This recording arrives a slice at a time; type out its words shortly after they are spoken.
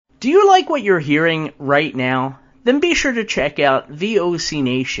Do you like what you're hearing right now? Then be sure to check out VOC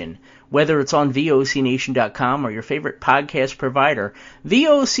Nation. Whether it's on VOCNation.com or your favorite podcast provider,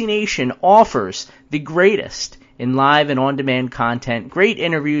 VOC Nation offers the greatest in live and on-demand content, great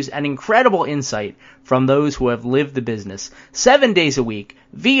interviews, and incredible insight from those who have lived the business 7 days a week.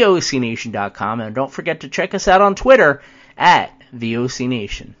 VOCNation.com, and don't forget to check us out on Twitter at VOC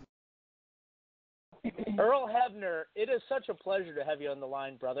Nation. Earl Hebner, it is such a pleasure to have you on the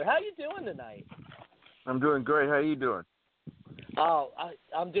line, brother. How you doing tonight? I'm doing great. How you doing? Oh,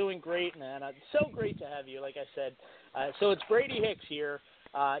 I'm doing great, man. It's so great to have you, like I said. So it's Brady Hicks here.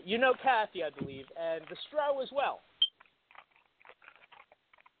 You know Kathy, I believe, and the Stroh as well.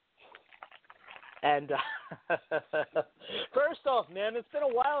 And first off, man, it's been a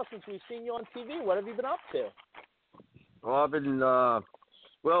while since we've seen you on TV. What have you been up to? Well, I've been,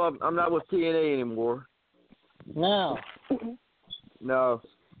 I'm not with TNA anymore. No. No.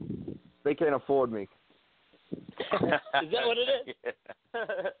 They can't afford me. Is that what it is?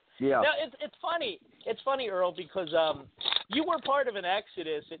 Yeah. Now, it's funny. It's funny, Earl, because you were part of an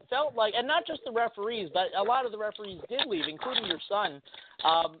exodus. It felt like, and not just the referees, but a lot of the referees did leave, including your son.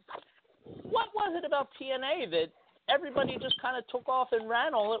 What was it about TNA that everybody just kind of took off and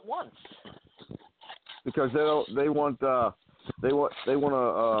ran all at once? Because they want a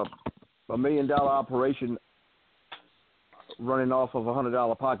 $1 million operation running off of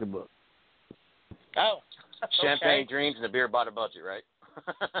 $100 pocketbook. Oh. Champagne dreams and a beer bottle budget, right?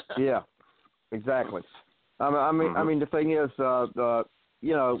 Yeah, exactly. I mean, the thing is, the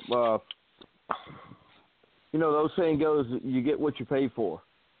old saying goes, you get what you pay for.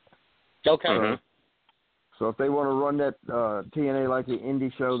 Okay. Mm-hmm. So if they want to run that TNA like an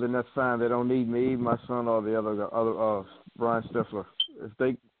indie show, then that's fine. They don't need me, my son, or the other Brian Stifler. If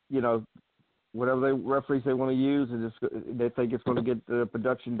they, whatever they referees they want to use, and they think it's going to get the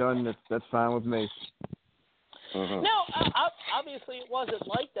production done, that's fine with me. Mm-hmm. No, obviously it wasn't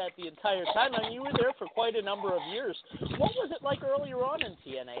like that the entire time. I mean, you were there for quite a number of years. What was it like earlier on in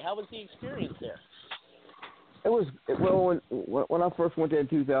TNA? How was the experience there? It was, well, when I first went there in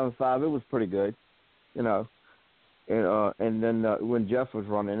 2005, it was pretty good, and then when Jeff was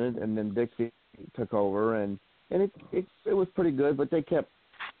running it, and then Dixie took over, and it was pretty good, but they kept,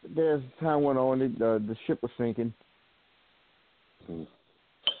 as time went on, the ship was sinking.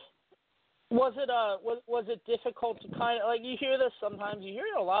 Was it difficult to kind of, like, you hear this sometimes, you hear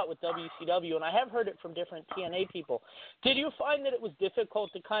it a lot with WCW, and I have heard it from different TNA people. Did you find that it was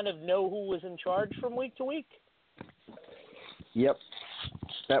difficult to kind of know who was in charge from week to week? Yep.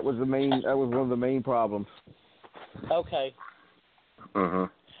 That was one of the main problems. Okay. Mm-hmm.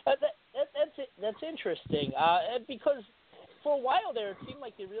 That's interesting, because for a while there, it seemed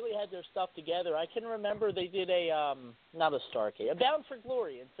like they really had their stuff together. I can remember they did a Bound for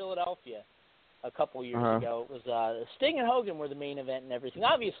Glory in Philadelphia a couple years ago. It was Sting and Hogan were the main event and everything.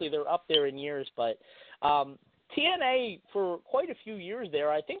 Obviously, they're up there in years, but TNA for quite a few years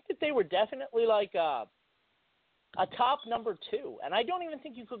there, I think that they were definitely like a top number 2, and I don't even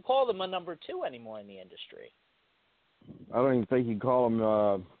think you could call them a number 2 anymore in the industry. I don't even think you could call them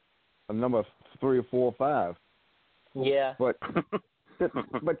a number 3 or 4 or 5. Yeah. But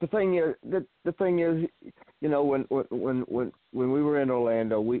the thing is, when we were in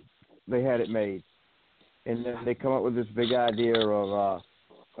Orlando, they had it made, and then they come up with this big idea of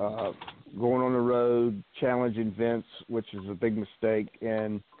going on the road, challenging Vince, which is a big mistake,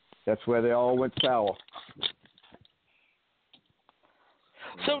 and that's where they all went sour.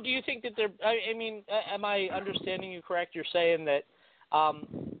 So do you think that I mean, am I understanding you correct? You're saying that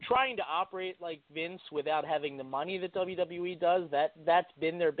trying to operate like Vince without having the money that WWE does, that's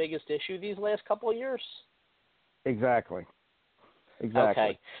been their biggest issue these last couple of years? Exactly.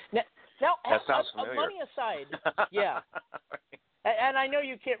 Okay. Now that sounds familiar. Money aside, yeah. And I know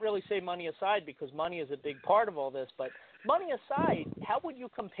you can't really say money aside because money is a big part of all this, but money aside, how would you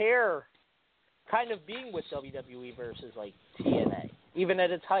compare kind of being with WWE versus like TNA, even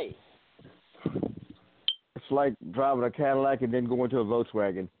at its height? It's like driving a Cadillac and then going to a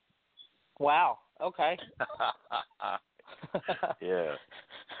Volkswagen. Wow. Okay. Yeah.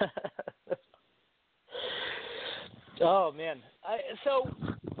 Oh man.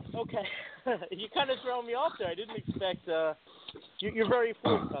 Okay. You kind of throw me off there. I didn't expect. You're very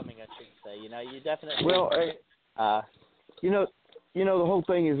forthcoming, I should say. You definitely. Well, the whole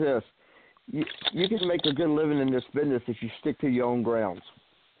thing is this: you can make a good living in this business if you stick to your own grounds.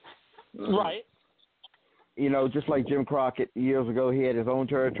 Right. Just like Jim Crockett years ago, he had his own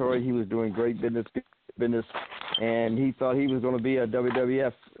territory. He was doing great business, and he thought he was going to be a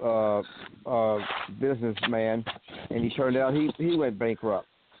WWF businessman, and he turned out he went bankrupt.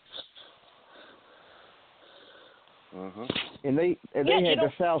 Mhm. and they had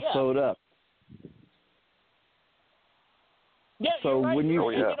the South sewed up. Yeah, So you're right. when you, Oh,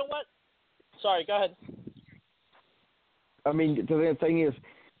 yeah. You know what? Sorry, go ahead. I mean, the thing is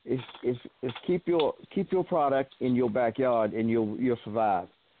keep your product in your backyard and you'll survive.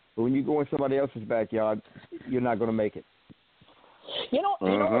 But when you go in somebody else's backyard, you're not going to make it. You know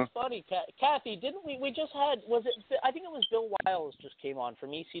what's funny, Kathy? Didn't we just had, was it? I think it was Bill Wiles just came on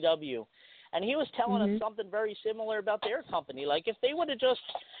from ECW, and he was telling us something very similar about their company. Like if they would have just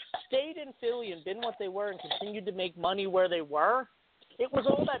stayed in Philly and been what they were and continued to make money where they were, it was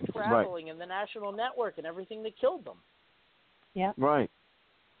all that traveling and the national network and everything that killed them. Yeah. Right.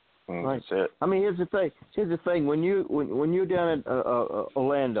 That's it. I mean, here's the thing. When you're down at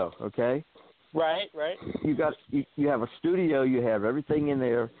Orlando, okay? Right. You have a studio. You have everything in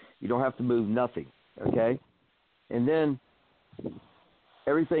there. You don't have to move nothing, okay? And then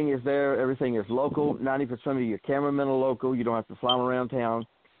everything is there. Everything is local. 90% of your cameramen are local. You don't have to fly them around town.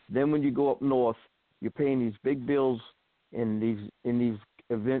 Then when you go up north, you're paying these big bills in these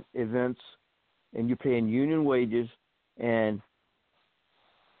events, and you're paying union wages, and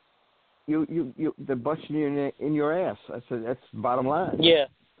they're busting you in your ass. That's the bottom line. Yeah.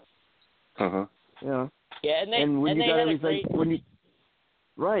 Mhm. You know. Yeah, and when you got everything,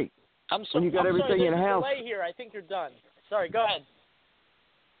 right. I'm sorry. When you got everything there's in a house. delay here. I think you're done. Sorry. Go ahead.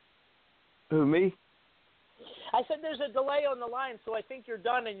 Who, me? I said there's a delay on the line, so I think you're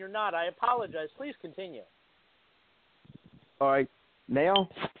done, and you're not. I apologize. Please continue. All right. Now.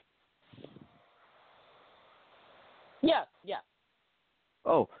 Yeah.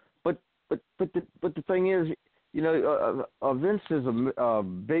 Oh, but the thing is, you know, Vince is a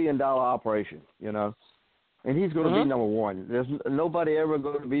billion-dollar operation, you know, and he's going to be number one. There's nobody ever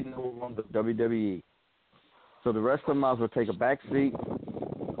going to be number one but WWE. So the rest of them might as well take a back seat,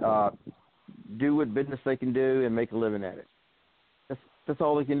 do what business they can do, and make a living at it. That's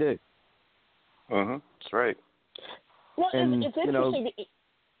all they can do. Mhm. That's right. Well, And, it's you know, interesting.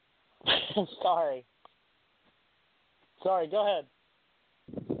 Sorry. Go ahead.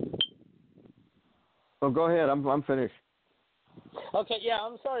 Oh, go ahead. I'm finished. Okay, yeah,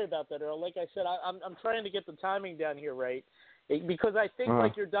 I'm sorry about that, Earl. Like I said, I'm trying to get the timing down here right, because I think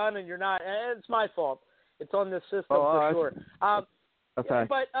like you're done and you're not. And it's my fault. It's on this system for sure. Okay.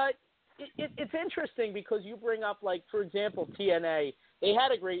 But it's interesting because you bring up, like, for example, TNA. They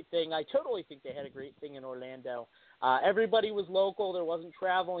had a great thing. I totally think they had a great thing in Orlando. Everybody was local. There wasn't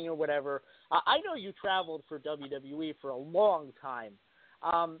traveling or whatever. I know you traveled for WWE for a long time.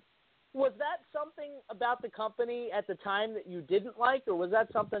 Was that something about the company at the time that you didn't like, or was that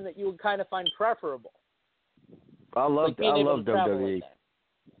something that you would kind of find preferable? I love WWE.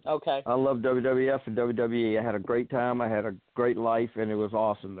 Okay. I love WWF and WWE. I had a great time. I had a great life, and it was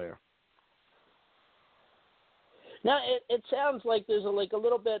awesome there. Now, it sounds like there's a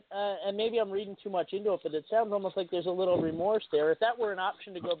little bit, and maybe I'm reading too much into it, but it sounds almost like there's a little remorse there. If that were an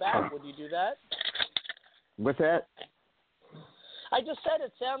option to go back, would you do that? What's that? I just said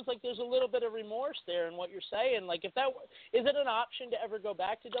it sounds like there's a little bit of remorse there in what you're saying. Like, is it an option to ever go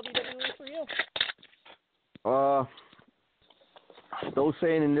back to WWE for you? Those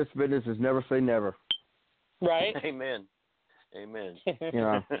saying in this business is never say never. Right. Amen. You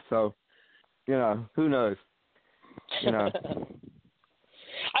know, so, you know, who knows? You know.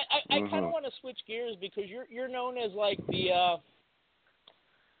 I kind of want to switch gears because you're known as like the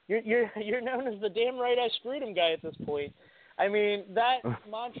you're known as the damn right I screwed him guy at this point. I mean, that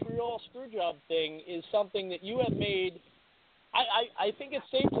Montreal Screwjob thing is something that you have made. I think it's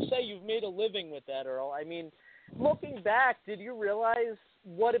safe to say you've made a living with that, Earl. I mean, looking back, did you realize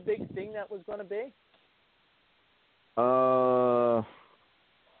what a big thing that was going to be?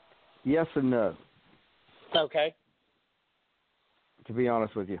 Yes and no. Okay. To be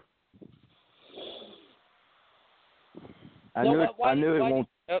honest with you, I knew it won't.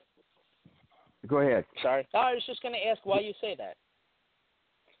 Go ahead. Sorry. I was just going to ask why you say that.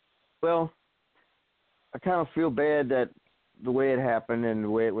 Well, I kind of feel bad that the way it happened and the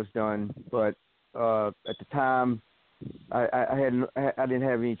way it was done, but at the time, I didn't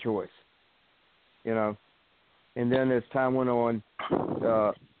have any choice, you know. And then as time went on,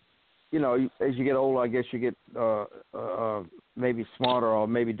 you know, as you get older, I guess you get maybe smarter or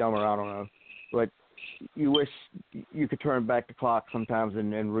maybe dumber. I don't know, but you wish you could turn back the clock sometimes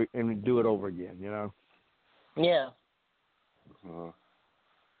and do it over again, you know. Yeah.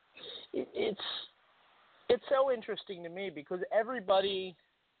 It's so interesting to me because everybody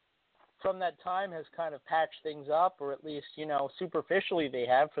from that time has kind of patched things up, or at least, you know, superficially they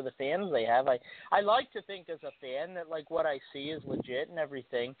have for the fans they have. I like to think as a fan that, like, what I see is legit and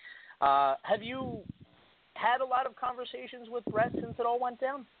everything. Have you had a lot of conversations with Bret since it all went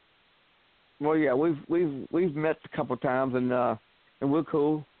down? Well, yeah, we've met a couple of times, and we're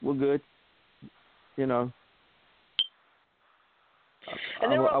cool. We're good. You know.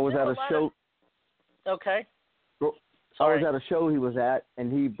 And I was at a show. Okay. I was at a show he was at,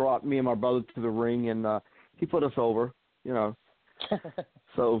 and he brought me and my brother to the ring, and he put us over. You know.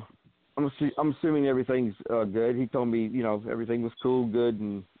 So I'm assuming everything's good. He told me, you know, everything was cool, good,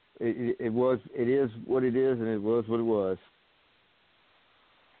 and it is what it is, and it was what it was.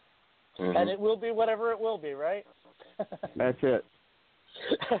 Mm-hmm. And it will be whatever it will be, right? That's it.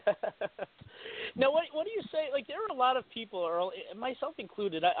 Now, what do you say? Like, there are a lot of people, myself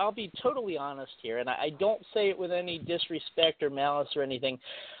included, I'll be totally honest here, and I don't say it with any disrespect or malice or anything.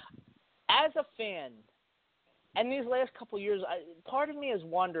 As a fan, and these last couple of years, part of me has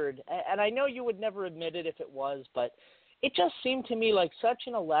wondered, and I know you would never admit it if it was, but it just seemed to me like such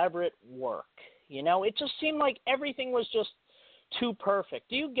an elaborate work. You know, it just seemed like everything was just too perfect.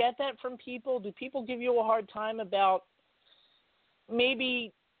 Do you get that from people? Do people give you a hard time about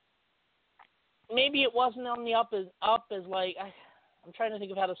maybe it wasn't on the up as like, I'm trying to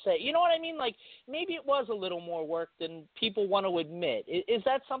think of how to say it. You know what I mean? Like, maybe it was a little more work than people want to admit. Is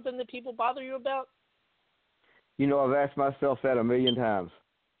that something that people bother you about? You know, I've asked myself that a million times.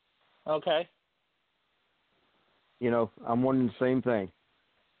 Okay. You know, I'm wondering the same thing.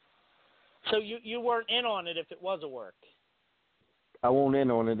 So you weren't in on it if it was a work? I won't in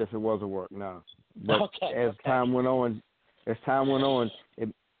on it if it was a work, no. But as time went on,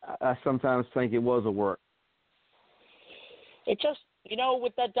 I sometimes think it was a work. It just, you know,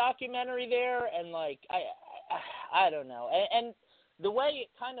 with that documentary there, and like, I don't know. And the way it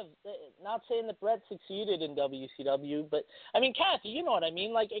kind of, not saying that Bret succeeded in WCW, but, I mean, Kathy, you know what I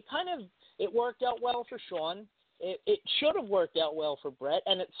mean? Like, it worked out well for Shawn. It should have worked out well for Bret,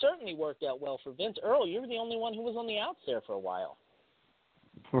 and it certainly worked out well for Vince. Earl, you were the only one who was on the outs there for a while.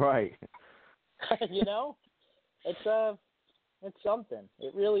 Right. You know? It's something.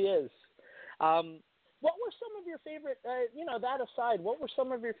 It really is. What were some of your favorite, that aside, what were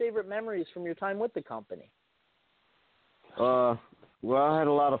some of your favorite memories from your time with the company? Well, I had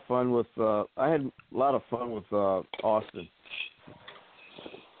a lot of fun with Austin.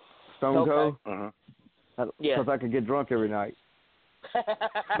 Stone Cold. Uh-huh. Because I could get drunk every night.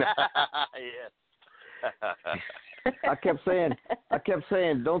 Yeah. I kept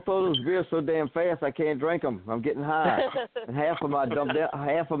saying, don't throw those beers so damn fast. I can't drink them. I'm getting high. And half of them I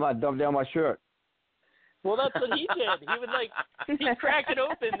dumped down my shirt. Well, that's what he did. He would he'd crack it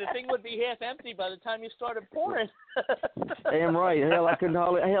open. The thing would be half empty by the time you started pouring. Damn right. Hell,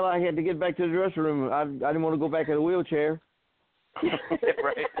 I had to get back to the dressing room. I didn't want to go back in the wheelchair.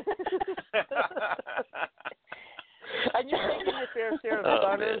 Right. And you're taking your fair share of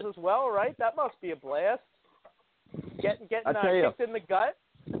stunners as well, right? That must be a blast. Getting kicked in the gut.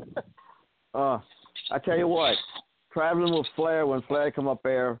 I tell you what, traveling with Flair when Flair come up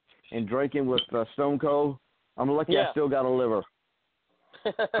there and drinking with Stone Cold, I'm lucky I still got a liver.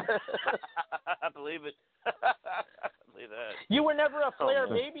 I believe it. I believe that. You were never a Flair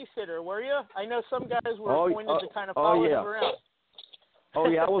babysitter, were you? I know some guys were appointed to kind of follow him around. Oh,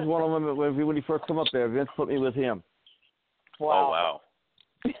 yeah, I was one of them when he first come up there. Vince put me with him. Wow.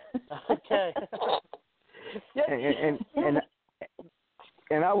 Oh, wow. Okay.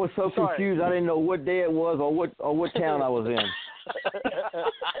 And I was so confused. I didn't know what day it was or what town I was in.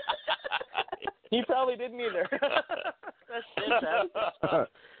 He probably didn't either. That's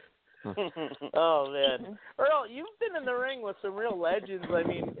Oh, man. Earl, you've been in the ring with some real legends. I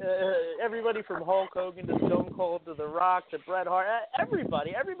mean, everybody from Hulk Hogan to Stone Cold to The Rock to Bret Hart,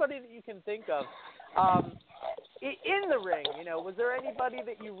 everybody that you can think of. In the ring, was there anybody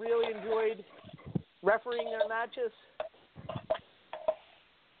that you really enjoyed refereeing their matches?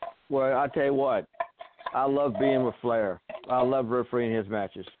 Well, I tell you what, I love being with Flair. I love refereeing his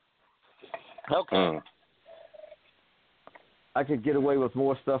matches. Okay. I could get away with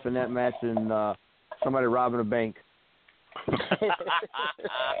more stuff in that match than somebody robbing a bank.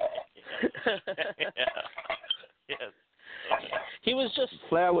 Yes. He was just.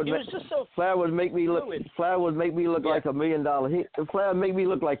 Flair would make me look. Flair would make me look like $1 million. Flair would make me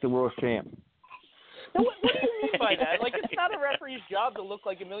look like the world champ. Now, what do you mean by that? Like, it's not a referee's job to look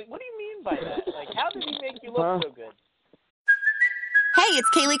like $1 million. What do you mean by that? Like, how did he make you look so good? Hey, it's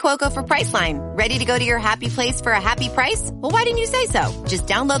Kaylee Cuoco for Priceline. Ready to go to your happy place for a happy price? Well, why didn't you say so? Just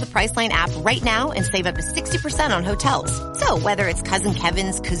download the Priceline app right now and save up to 60% on hotels. So whether it's Cousin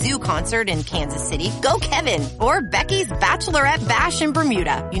Kevin's Kazoo Concert in Kansas City, go Kevin, or Becky's Bachelorette Bash in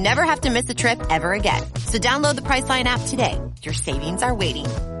Bermuda, you never have to miss a trip ever again. So download the Priceline app today. Your savings are waiting.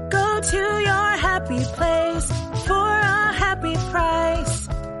 Go to your happy place for a happy price.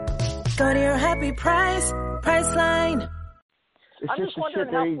 Go to your happy price, Priceline. It's I'm just the wondering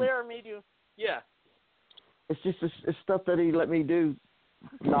shit how that Flair made you. Yeah. It's just it's stuff that he let me do.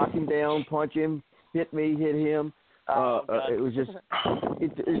 Knock him down, punch him, hit me, hit him. It was just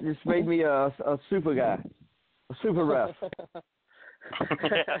it just made me a super guy, a super ref.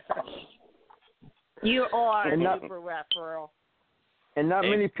 You are And a not- super ref, Earl. And not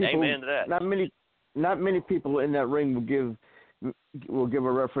many people, Amen to that. not many people in that ring will give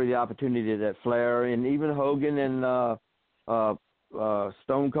a referee the opportunity that Flair and even Hogan and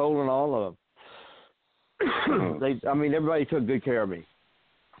Stone Cold and all of them. Everybody took good care of me.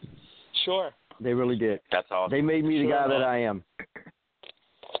 Sure. They really did. That's awesome. They made me the guy that I am.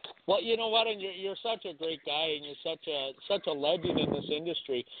 Well, you know what? And you're such a great guy, and you're such a legend in this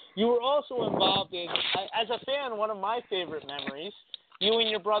industry. You were also involved in, as a fan, one of my favorite memories. You and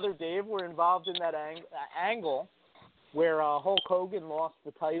your brother Dave were involved in that angle where Hulk Hogan lost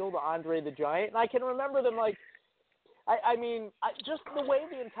the title to Andre the Giant, and I can remember them like. Just the way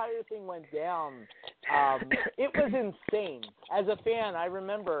the entire thing went down, it was insane. As a fan, I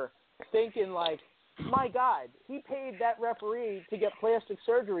remember thinking, like, my God, he paid that referee to get plastic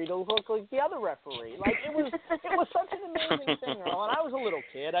surgery to look like the other referee. Like, it was such an amazing thing, Earl. And I was a little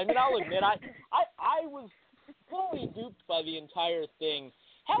kid. I mean, I'll admit, I was fully duped by the entire thing.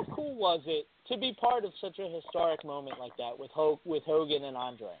 How cool was it to be part of such a historic moment like that with Hogan and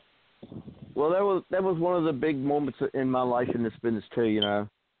Andre? Well, that was one of the big moments in my life in this business too, you know,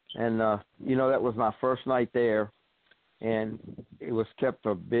 and that was my first night there, and it was kept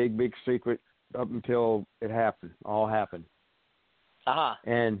a big secret up until it happened. All happened. Uh-huh.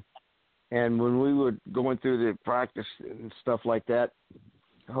 And when we were going through the practice and stuff like that,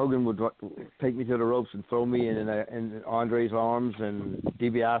 Hogan would take me to the ropes and throw me in Andre's arms and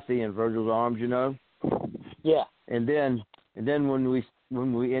DiBiase and Virgil's arms, you know. Yeah. And then when we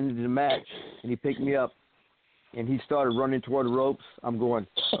ended the match and he picked me up and he started running toward the ropes, I'm going,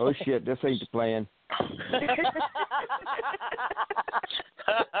 oh shit, this ain't the plan.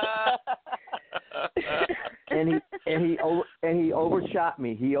 and he overshot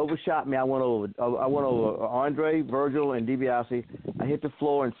me. I went over Andre, Virgil, and DiBiase. I hit the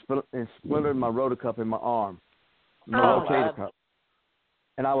floor and splintered my rotor cuff in my arm, my rotator cuff.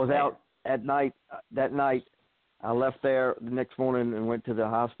 And I was out at night. That night, I left there the next morning and went to the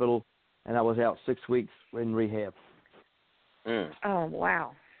hospital, and I was out 6 weeks in rehab. Oh,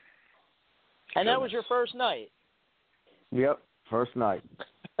 wow. And that was your first night? Yep, first night.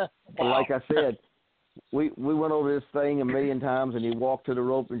 Wow. And like I said, we went over this thing a million times, and he walked to the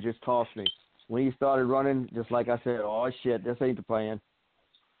rope and just tossed me. When he started running, just like I said, oh, shit, this ain't the plan.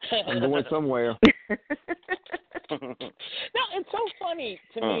 I'm going somewhere. Now, it's so funny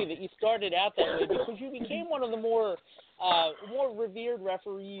to me that you started out that way because you became one of the more revered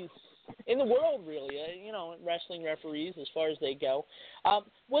referees in the world, really, wrestling referees as far as they go.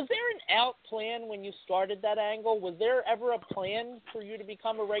 Was there an out plan when you started that angle? Was there ever a plan for you to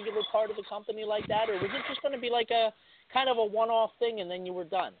become a regular part of the company like that, or was it just going to be like a kind of a one-off thing and then you were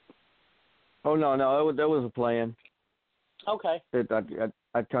done? Oh, no, there was a plan. Okay.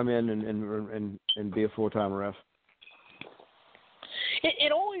 I'd come in and be a full-time ref.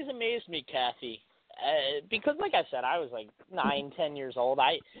 It always amazed me, Kathy, because, like I said, I was like 9, 10 years old.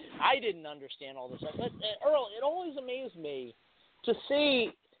 I didn't understand all this stuff. But, Earl, it always amazed me to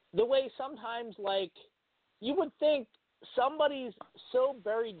see the way sometimes, like, you would think somebody's so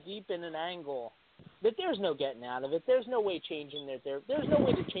buried deep in an angle that there's no getting out of it. There's no way changing there's no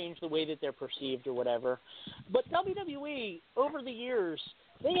way to change the way that they're perceived or whatever. But WWE, over the years,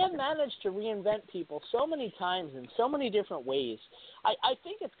 they have managed to reinvent people so many times in so many different ways. I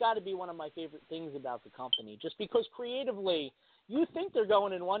think it's got to be one of my favorite things about the company, just because creatively you think they're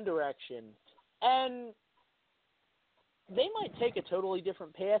going in one direction, and they might take a totally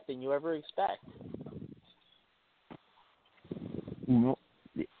different path than you ever expect. Well,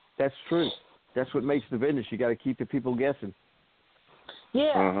 that's true. That's what makes the business. You got to keep the people guessing.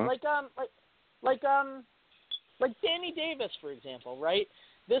 Yeah, like Danny Davis, for example, right?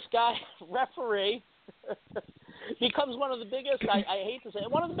 This guy, referee, becomes one of the biggest, I hate to say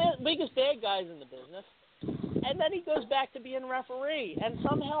it, one of the biggest bad guys in the business, and then he goes back to being referee, and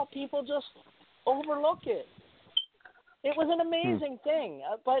somehow people just overlook it. It was an amazing thing,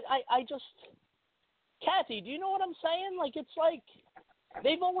 but I just, Kathy, do you know what I'm saying? Like, it's like,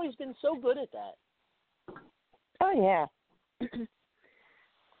 they've always been so good at that. Oh, yeah.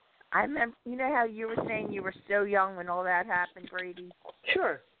 I remember, you know how you were saying you were so young when all that happened, Brady?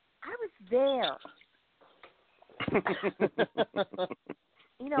 Sure. I was there.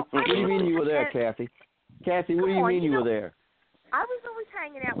 You know, What do you mean you were there, Kathy? Kathy, what do you mean you were there? I was always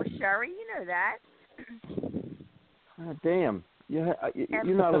hanging out with Sherry. You know that. God damn.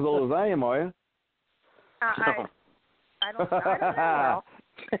 You're not as old as I am, are you? I don't know.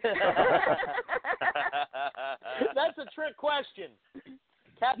 That's a trick question.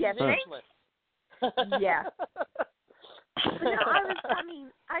 Kathy's Yes, ageless. Yeah.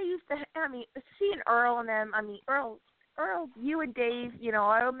 Seeing Earl and them, Earl, you and Dave,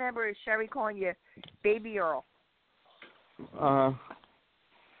 I remember Sherry calling you Baby Earl.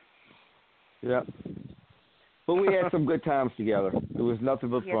 Yeah. But we had some good times together. It was nothing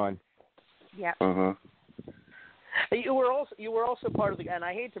but fun. Yeah. You were also part of the, and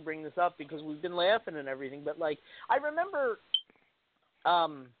I hate to bring this up because we've been laughing and everything, but like I remember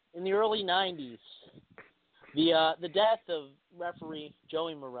in the early 90s the death of referee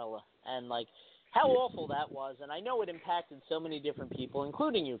Joey Morella, and like how awful that was. And I know it impacted so many different people,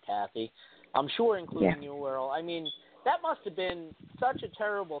 including you, Kathy. I'm sure including you, Earl. I mean, that must have been such a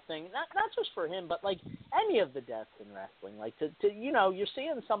terrible thing, not just for him, but like any of the deaths in wrestling. Like to you're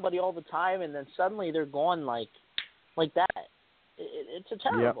seeing somebody all the time, and then suddenly they're gone like that. It's a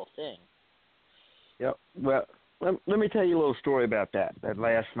terrible thing. Yep. Well, let me tell you a little story about that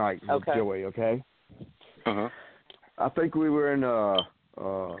last night with Joey, okay? Uh-huh. I think we were in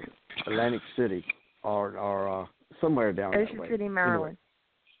Atlantic City or somewhere down that way. Ocean City, Maryland.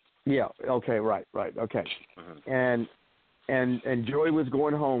 Anyway. Yeah, okay, right, okay. And Joey was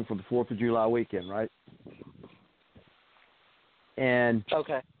going home for the 4th of July weekend, right? And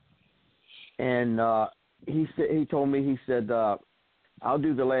he told me, he said, I'll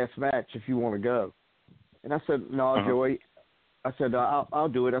do the last match if you want to go. And I said, no, Joey. I said, I'll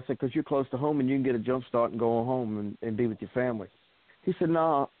do it. I said, because you're close to home and you can get a jump start and go home and be with your family. He said,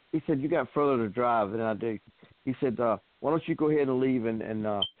 no. He said, you got further to drive than I do. He said, why don't you go ahead and leave and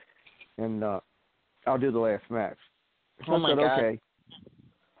I'll do the last match. So I said, okay.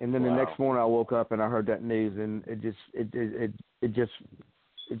 And then the next morning I woke up and I heard that news, and it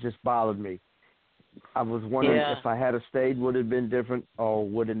just bothered me. I was wondering if I had stayed, would it have been different, or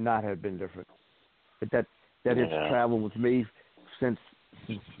would it not have been different? But that has traveled with me since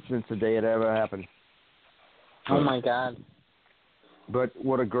the day it ever happened. Oh my God! But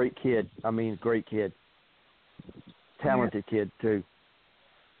what a great kid! I mean, great kid, talented kid too.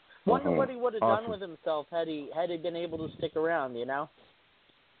 Wonder what he would have done with himself had he been able to stick around.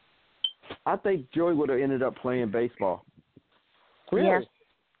 I think Joey would have ended up playing baseball. Really?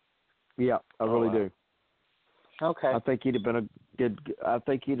 Yeah, I really do. Okay. I think he'd have been a good. I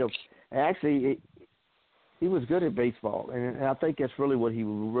think he'd have. Actually, he was good at baseball, and I think that's really what he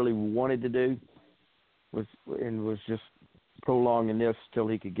really wanted to do. Was just prolonging this till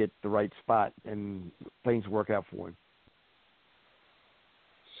he could get the right spot and things work out for him.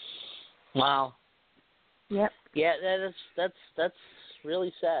 Wow. Yep. Yeah, that's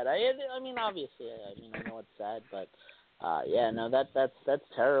really sad. I mean, obviously, I know it's sad, but that's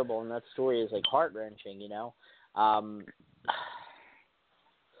terrible, and that story is like heart-wrenching,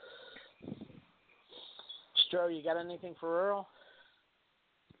 Stro, you got anything for Earl?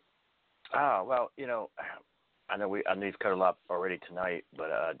 Well, I know you've covered a lot already tonight,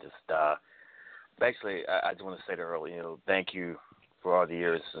 but basically, I just want to say to Earl, thank you for all the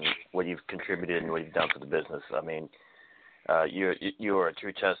years and what you've contributed and what you've done for the business. I mean, you are a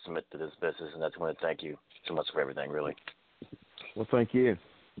true testament to this business, and I just want to thank you so much for everything, really. Well, thank you.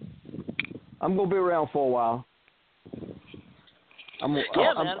 I'm gonna be around for a while. I'm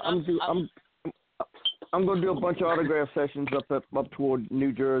gonna do a bunch of autograph sessions up toward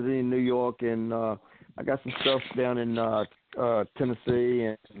New Jersey and New York, and I got some stuff down in Tennessee,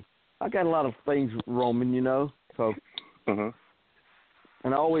 and I got a lot of things roaming, So.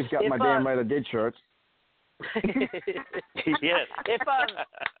 And I always got my damn right I did shirts. Yes. If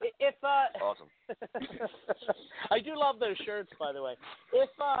awesome. I do love those shirts, by the way.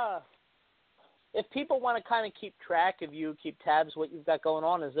 If people want to kind of keep track of you, keep tabs what you've got going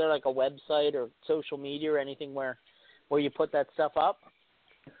on, is there like a website or social media or anything where you put that stuff up?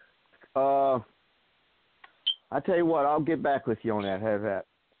 I tell you what, I'll get back with you on that. Have that.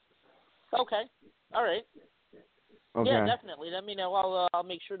 Okay. All right. Okay. Yeah, definitely. Let me know. I'll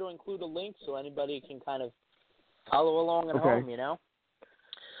make sure to include a link so anybody can kind of follow along at home. Okay,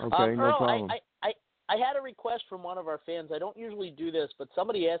 Earl, no problem. I had a request from one of our fans. I don't usually do this, but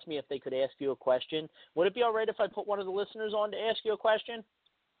somebody asked me if they could ask you a question. Would it be all right if I put one of the listeners on to ask you a question?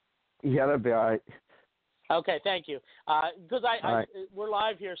 Yeah, that'd be all right. Okay, thank you. Because we're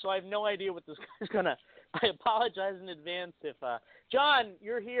live here, so I have no idea what this guy's gonna. I apologize in advance if John,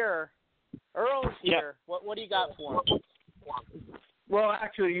 you're here. Earl's here. What do you got for him? Well,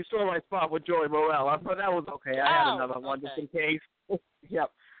 actually, you saw my spot with Joey Morel, but that was okay. I had another one just in case. Yep.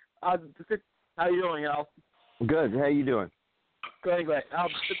 How you doing, Al? Good. How you doing? Great.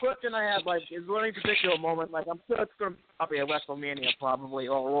 The question I have, like, is there any particular moment, like, I'm sure it's going to be a WrestleMania probably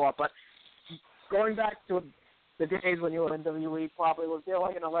or Raw, but going back to the days when you were in WWE, probably, was there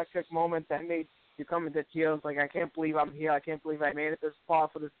like an electric moment that made you come into tears? Like, I can't believe I'm here. I can't believe I made it this far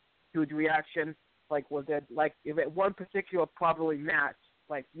for this huge reaction. Like, was there, like, if it one particular probably match,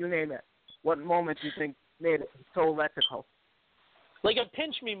 like, you name it, what moment do you think made it so electrical? Like a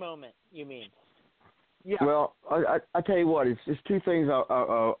pinch me moment, you mean? Yeah. Well, I tell you what, it's two things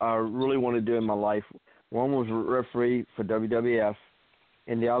I really want to do in my life. One was referee for WWF,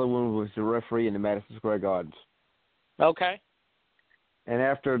 and the other one was the referee in the Madison Square Gardens. Okay. And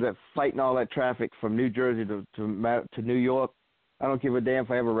after that, fighting all that traffic from New Jersey to New York, I don't give a damn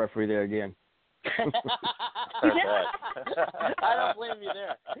if I ever referee there again. I don't blame you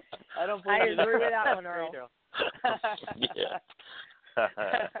there. I don't blame you there. I agree with that one, Earl. Yeah.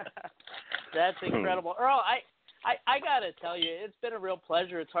 That's incredible. Earl, I got to tell you, it's been a real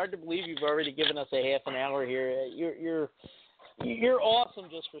pleasure. It's hard to believe you've already given us a half an hour here. You're awesome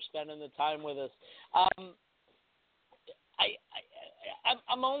just for spending the time with us.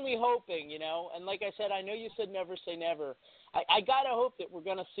 I'm only hoping, you know, and like I said, I know you said never say never. I got to hope that we're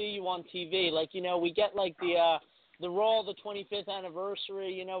going to see you on TV. Like, you know, we get like the Raw, the 25th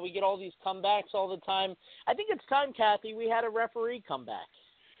anniversary, you know, we get all these comebacks all the time. I think it's time, Kathy, we had a referee come back.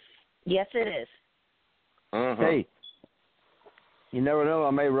 Yes, it is. Mm-hmm. Hey, you never know.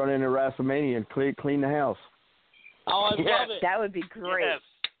 I may run into WrestleMania and clean the house. Oh, I love it. That would be great. Yes.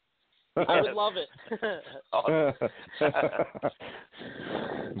 I would love it.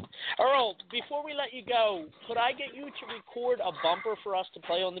 Earl, before we let you go, could I get you to record a bumper for us to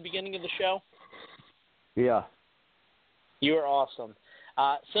play on the beginning of the show? Yeah. You are awesome.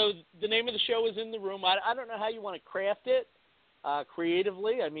 So the name of the show is In the Room. I don't know how you want to craft it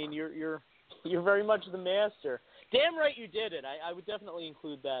creatively. I mean, you're very much the master. Damn right you did it. I would definitely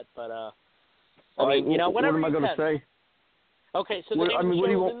include that. But I mean, you know, whatever what am I going to say? Okay, so the name of the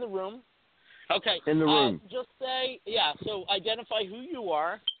show is In the Room. Okay. In the Room. Just say, so identify who you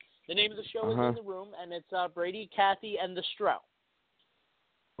are. The name of the show is In the Room, and it's Brady, Kathy, and the Stro.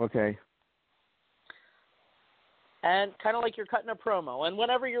 Okay. And kind of like you're cutting a promo. And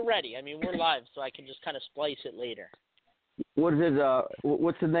whenever you're ready. I mean, we're live, so I can just kind of splice it later. What is it?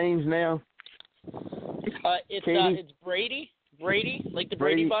 What's the names now? It's Brady, like the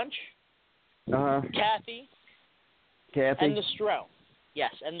Brady Bunch. Kathy. And the Stro.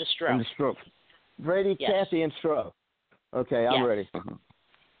 Yes, and the Stro. And the Stro. Brady, yes. Kathy, and Stro. Okay, I'm ready. All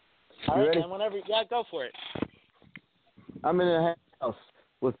right, ready? man, whenever. Yeah, go for it. I'm in a house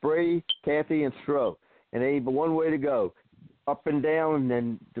with Brady, Kathy, and Stro. And there ain't but one way to go. Up and down,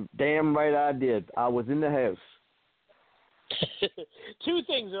 and damn right I did. I was in the house. Two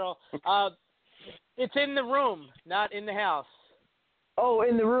things, Earl. It's in the room, not in the house. Oh,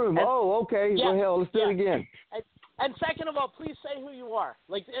 in the room. Okay. Yeah, Well, hell, let's do it again. And second of all, please say who you are.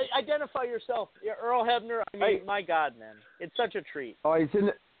 Like, identify yourself. You're Earl Hebner. I mean, my God, man. It's such a treat. Oh, it's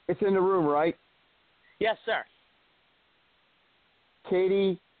in the room, right? Yes, sir.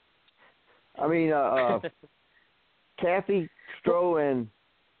 Kathy, Stro, and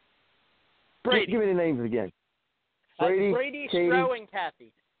Brady. Give me the names again. Brady, Katie, Stro, and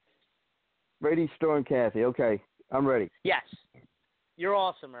Kathy. Brady, Stro, and Kathy. Okay, I'm ready. Yes. You're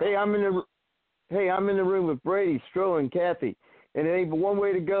awesome, Earl. Hey, I'm in the room with Brady, Stro, and Kathy, and it ain't but one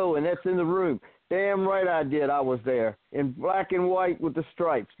way to go, and that's in the room. Damn right I did. I was there in black and white with the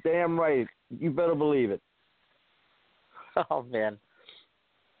stripes. Damn right. You better believe it. Oh man.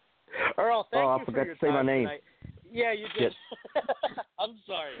 Earl, thank you for your time. I forgot to say my name. Tonight. Yeah, you did. I'm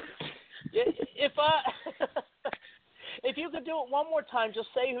sorry. If you could do it one more time, just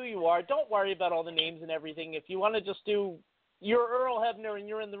say who you are. Don't worry about all the names and everything. If you want to just do you're Earl Hebner and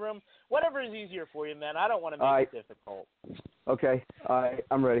you're in the room, whatever is easier for you, man. I don't want to make it difficult. Okay. All right.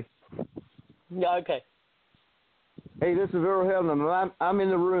 I'm ready. Yeah, okay. Hey, this is Earl Hebner. I'm in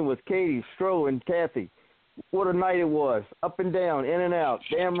the room with Katie, Stro, and Kathy. What a night it was. Up and down, in and out.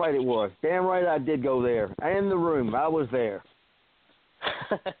 Damn right it was. Damn right I did go there. In the room. I was there.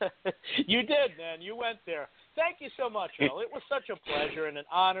 You did, man. You went there. Thank you so much, Earl. It was such a pleasure and an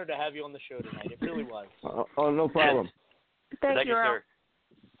honor to have you on the show tonight. It really was. No problem. Thank you, Earl.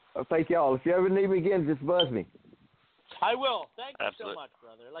 Thank y'all. If you ever need me again, just buzz me. I will. Thank you Absolutely. so much,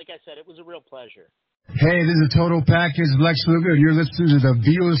 brother. Like I said, it was a real pleasure. Hey, this is Total Package, Lex Luger, and you're listening to the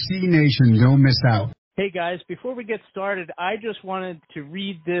VOC Nation. Don't miss out. Hey guys, before we get started, I just wanted to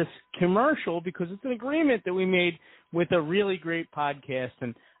read this commercial because it's an agreement that we made with a really great podcast,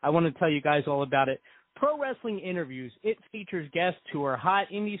 and I want to tell you guys all about it. Pro Wrestling Interviews. It features guests who are hot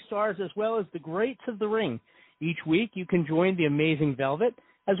indie stars as well as the greats of the ring. Each week, you can join the Amazing Velvet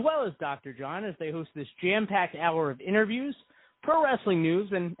as well as Dr. John as they host this jam-packed hour of interviews, pro wrestling news,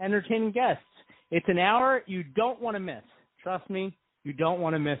 and entertaining guests. It's an hour you don't want to miss. Trust me, you don't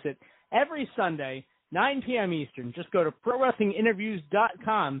want to miss it. Every Sunday, 9 p.m. Eastern. Just go to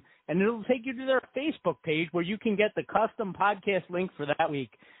ProWrestlingInterviews.com, and it'll take you to their Facebook page where you can get the custom podcast link for that week.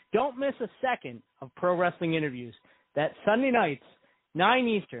 Don't miss a second of Pro Wrestling Interviews. That's Sunday nights, 9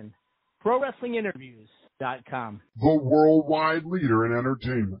 Eastern. ProWrestlingInterviews.com. The worldwide leader in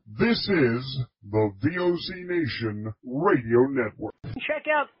entertainment. This is the VOC Nation Radio Network. Check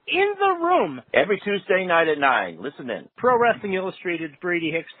out In the Room Every Tuesday night at 9. Listen in. Pro Wrestling Illustrated's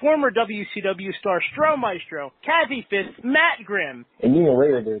Brady Hicks, former WCW star Stro Maestro, Kathy Fitz, Matt Grimm. And you and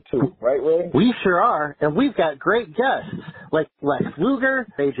Ray are there too, right, Ray? We sure are, and we've got great guests like Lex Luger,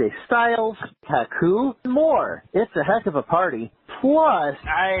 AJ Styles, Haku, and more. It's a heck of a party. Plus,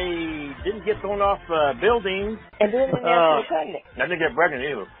 I didn't get thrown off buildings. And didn't get pregnant. I didn't get pregnant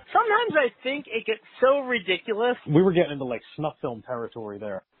either. Sometimes I think it gets so ridiculous. We were getting into like snuff film territory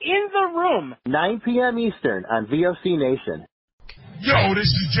there. In the Room. 9 p.m. Eastern on VOC Nation. Yo, this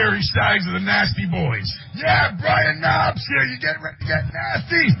is Jerry Steins of the Nasty Boys. Yeah, Brian Knobs here. You getting ready to get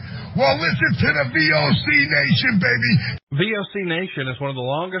nasty? Well, listen to the VOC Nation, baby. VOC Nation is one of the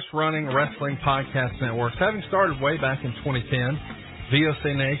longest-running wrestling podcast networks, having started way back in 2010.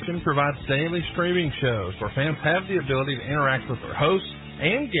 VOC Nation provides daily streaming shows where fans have the ability to interact with their hosts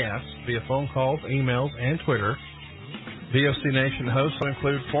and guests via phone calls, emails, and Twitter. VOC Nation hosts will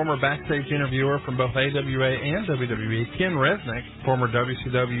include former backstage interviewer from both AWA and WWE, Ken Resnick, former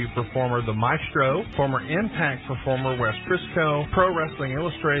WCW performer The Maestro, former Impact performer Wes Briscoe, Pro Wrestling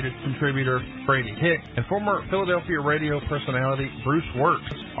Illustrated contributor Brady Hicks, and former Philadelphia radio personality Bruce Wirtz.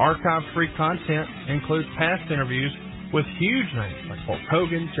 Archive-free content includes past interviews with huge names like Hulk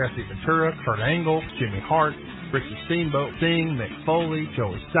Hogan, Jesse Ventura, Kurt Angle, Jimmy Hart, Ricky Steamboat, Sting, Mick Foley,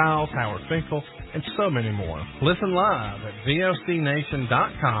 Joey Styles, Howard Finkel, and so many more. Listen live at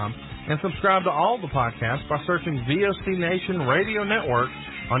VOCNation.com and subscribe to all the podcasts by searching VOC Nation Radio Network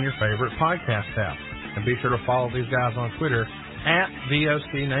on your favorite podcast app. And be sure to follow these guys on Twitter at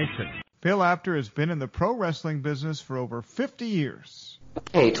VOC Nation. Bill Apter has been in the pro wrestling business for over 50 years.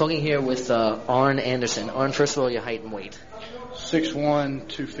 Hey, talking here with Arn Anderson. Arn, first of all, your height and weight. 6'1",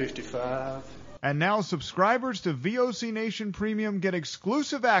 255. And now subscribers to VOC Nation Premium get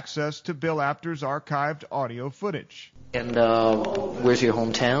exclusive access to Bill Apter's archived audio footage. And where's your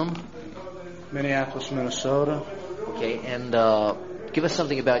hometown? Minneapolis, Minnesota. Okay, and give us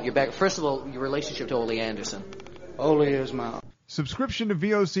something about your back. First of all, your relationship to Ole Anderson. Ole is my... Subscription to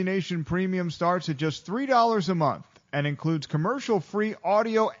VOC Nation Premium starts at just $3 a month and includes commercial-free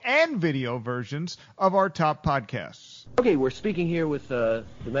audio and video versions of our top podcasts. Okay, we're speaking here with the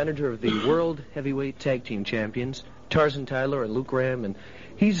manager of the World Heavyweight Tag Team Champions, Tarzan Tyler and Luke Ram, and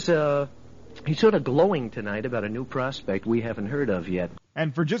he's sort of glowing tonight about a new prospect we haven't heard of yet.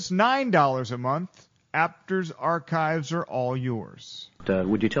 And for just $9 a month, Apter's archives are all yours.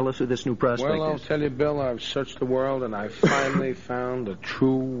 Would you tell us who this new prospect is? Well, I'll tell you, Bill, I've searched the world, and I finally found a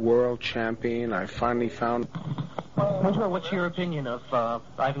true world champion. I finally found... What's your opinion of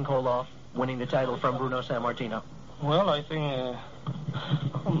Ivan Koloff winning the title from Bruno Sammartino? Well, I think... I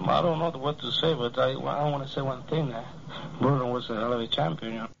don't know what to say, but I want to say one thing. Bruno was a hell of a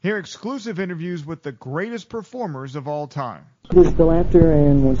champion. You know? Hear exclusive interviews with the greatest performers of all time. This is Bill Apter,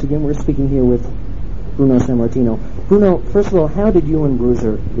 and once again, we're speaking here with Bruno Sammartino. Bruno, first of all, how did you and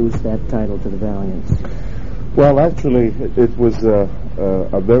Bruiser lose that title to the Valiants? Well, actually, it was a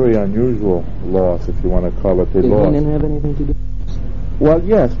very unusual loss, if you want to call it a loss. Did Heenan have anything to do? Well,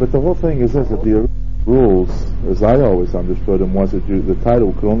 yes, but the whole thing is this, that the rules, as I always understood them, was that the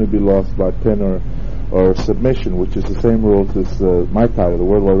title could only be lost by pin or submission, which is the same rules as my title, the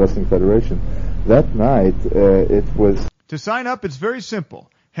World Wrestling Federation. That night, it was... To sign up, it's very simple.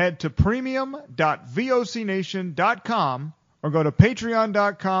 Head to premium.vocnation.com or go to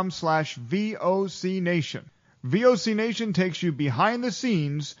patreon.com/VOCNation. VOC Nation takes you behind the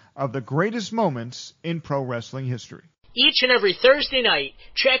scenes of the greatest moments in pro wrestling history. Each and every Thursday night,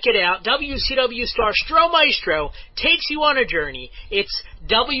 check it out, WCW star Stro Maestro takes you on a journey. It's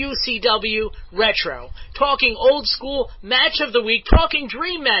WCW Retro. Talking old school, match of the week, talking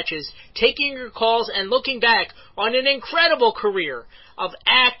dream matches, taking your calls and looking back on an incredible career of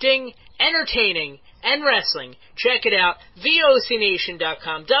acting, entertaining, and wrestling. Check it out,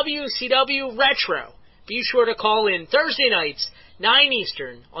 VOCNation.com, WCW Retro. be sure to call in Thursday nights, 9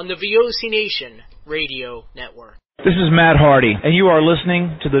 Eastern, on the VOC Nation Radio Network. This is Matt Hardy, and you are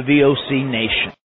listening to the VOC Nation.